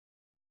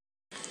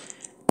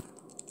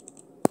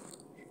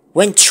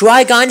When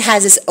Trigon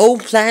has his own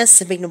plans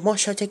to make the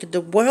most take of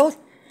the world,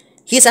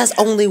 he has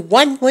only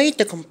one way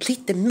to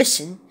complete the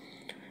mission: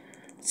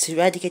 to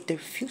eradicate the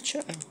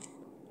future and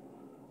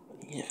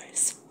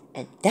universe.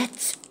 And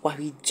that's what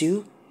we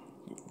do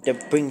to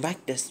bring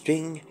back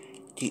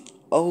the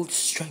old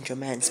stranger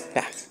man's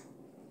back.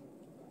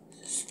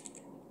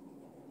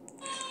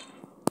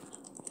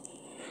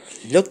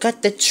 Look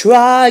at the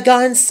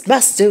Trigon's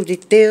master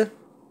there.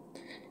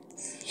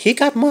 He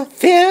got more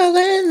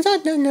feelings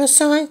on the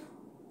side.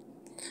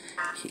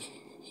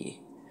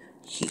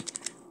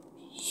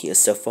 He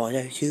used to for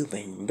the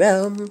human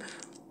realm,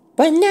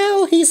 but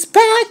now he's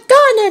back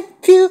on a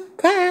few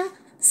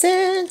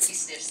presents. He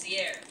sniffs the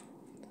air.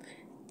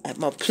 And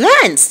more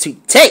plans to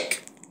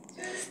take.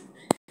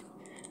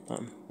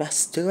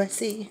 Master, I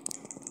see.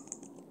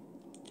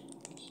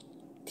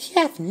 You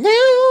have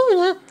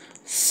now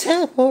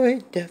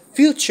celebrate the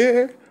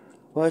future.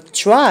 What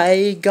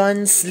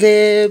Trigon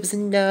lives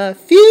in the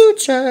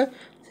future.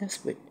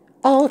 That's with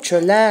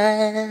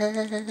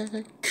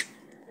ultra-lag.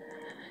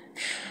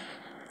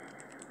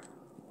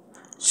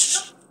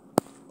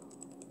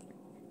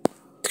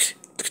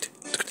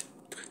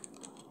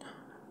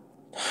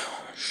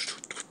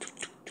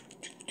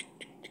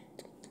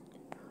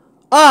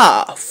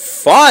 Ah,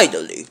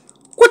 finally!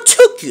 What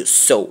took you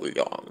so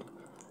long?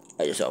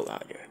 I just saw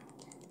out there.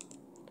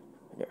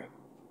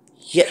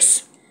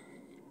 Yes.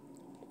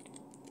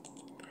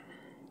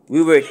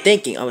 We were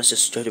thinking I was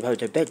just straight about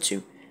the bed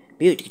too.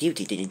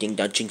 Beauty didn't think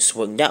that jinx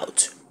swung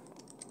out.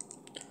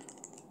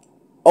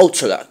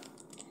 Ultra.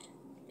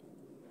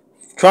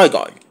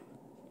 Trigon.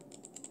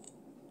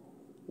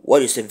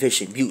 What is the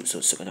vision you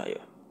so second?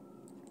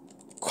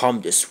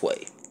 Come this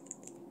way.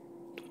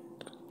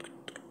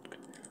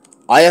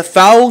 I have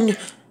found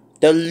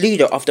the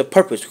leader of the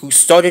purpose who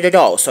started it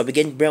all, so I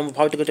begin realm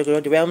power to go to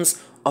the realms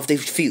of the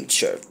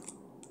future.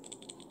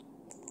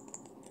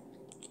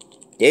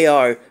 They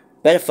are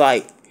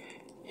Butterfly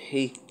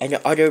and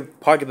the other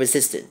part of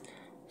resistance,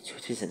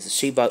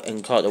 Sheba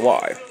and Claude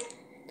War.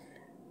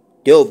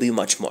 There will be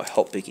much more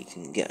help we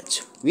can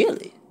get.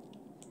 Really?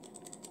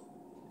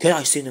 Can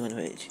I say them on the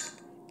page?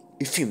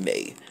 If you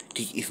may,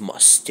 the Eve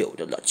must still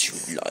the lot you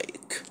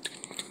like.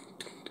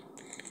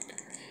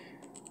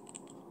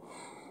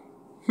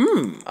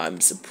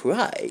 I'm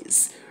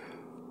surprised.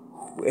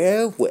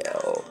 Well,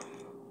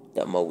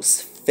 the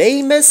most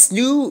famous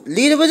new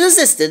leader of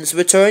resistance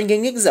returned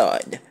getting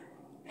exiled.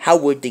 How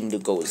would things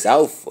goes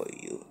out for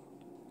you?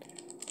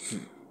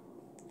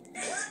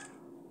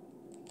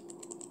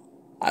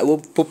 I will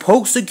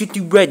propose to get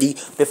you ready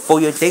before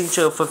your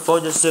danger for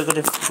further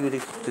circuit here.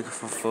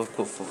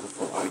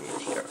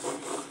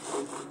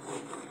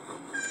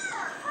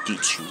 Did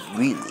you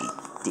really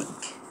think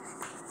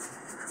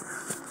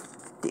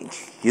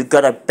you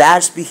gotta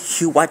bash me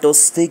here while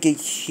those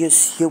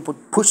figures here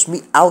would push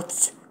me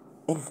out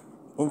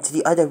into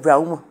the other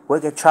realm where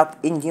I get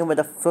trapped in here with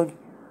a food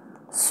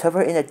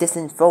server in a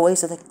distant far away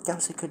so that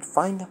galaxy could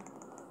find them?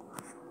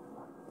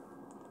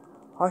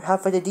 Hard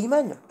half for the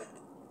demon?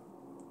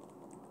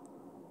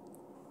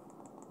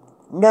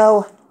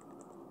 No,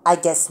 I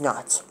guess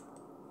not.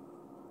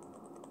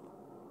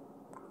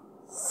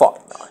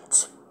 Thought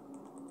not.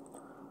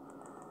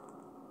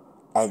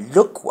 And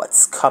look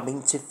what's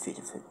coming to fit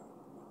of it.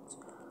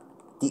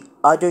 The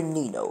other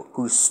Nino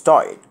who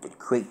started to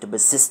create the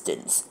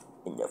resistance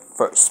in the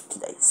first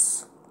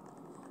place.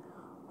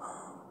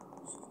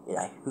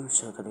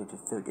 Who's going to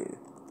further?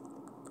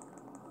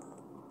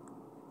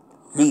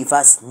 Leave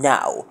us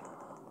now.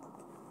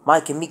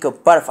 My Kamiko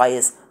Butterfly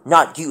is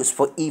not used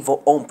for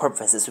evil own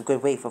purposes. We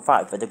could wait for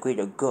five for the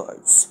greater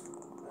goods.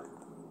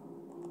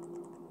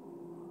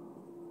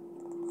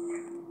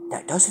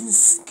 That doesn't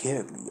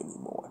scare me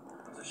anymore.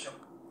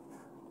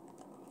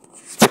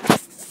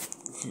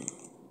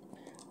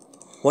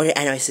 What an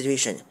anime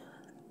situation.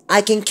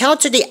 I can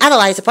counter the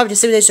analyze the public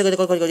simulation of the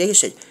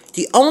coordination.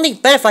 The only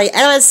butterfly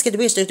analyze can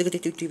reach the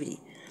activity.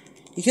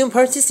 The human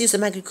persist use the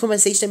magic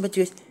compensation, but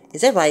is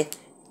that why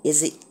is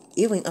the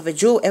earring of a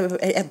jewel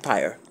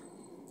empire.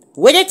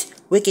 With it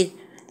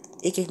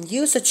can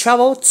use the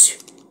travel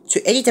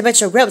to any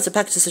dimensional realms and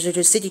packages such as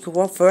the city could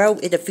walk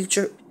around in the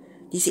future.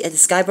 DC and the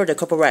skybird and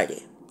couple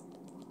riding.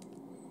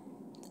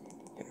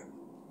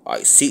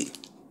 I see.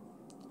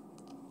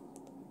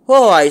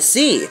 Oh, I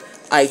see.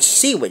 I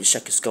see where the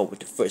shakers go with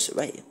the first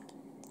array.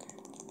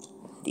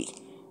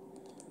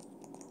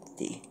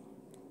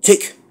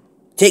 Take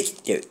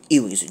their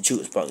earrings and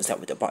jewels bronze out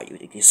with the body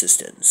with the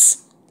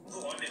assistance.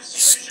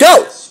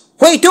 Go!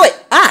 What are you doing?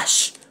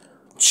 Ash!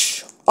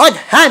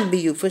 Unhand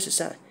me, you first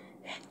aside.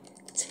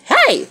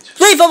 Hey!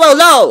 Leave him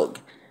alone!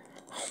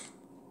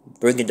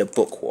 Bring in the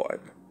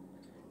bookworm.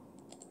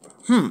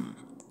 It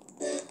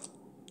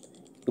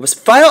was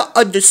fire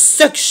under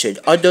section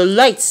under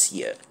lights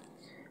here.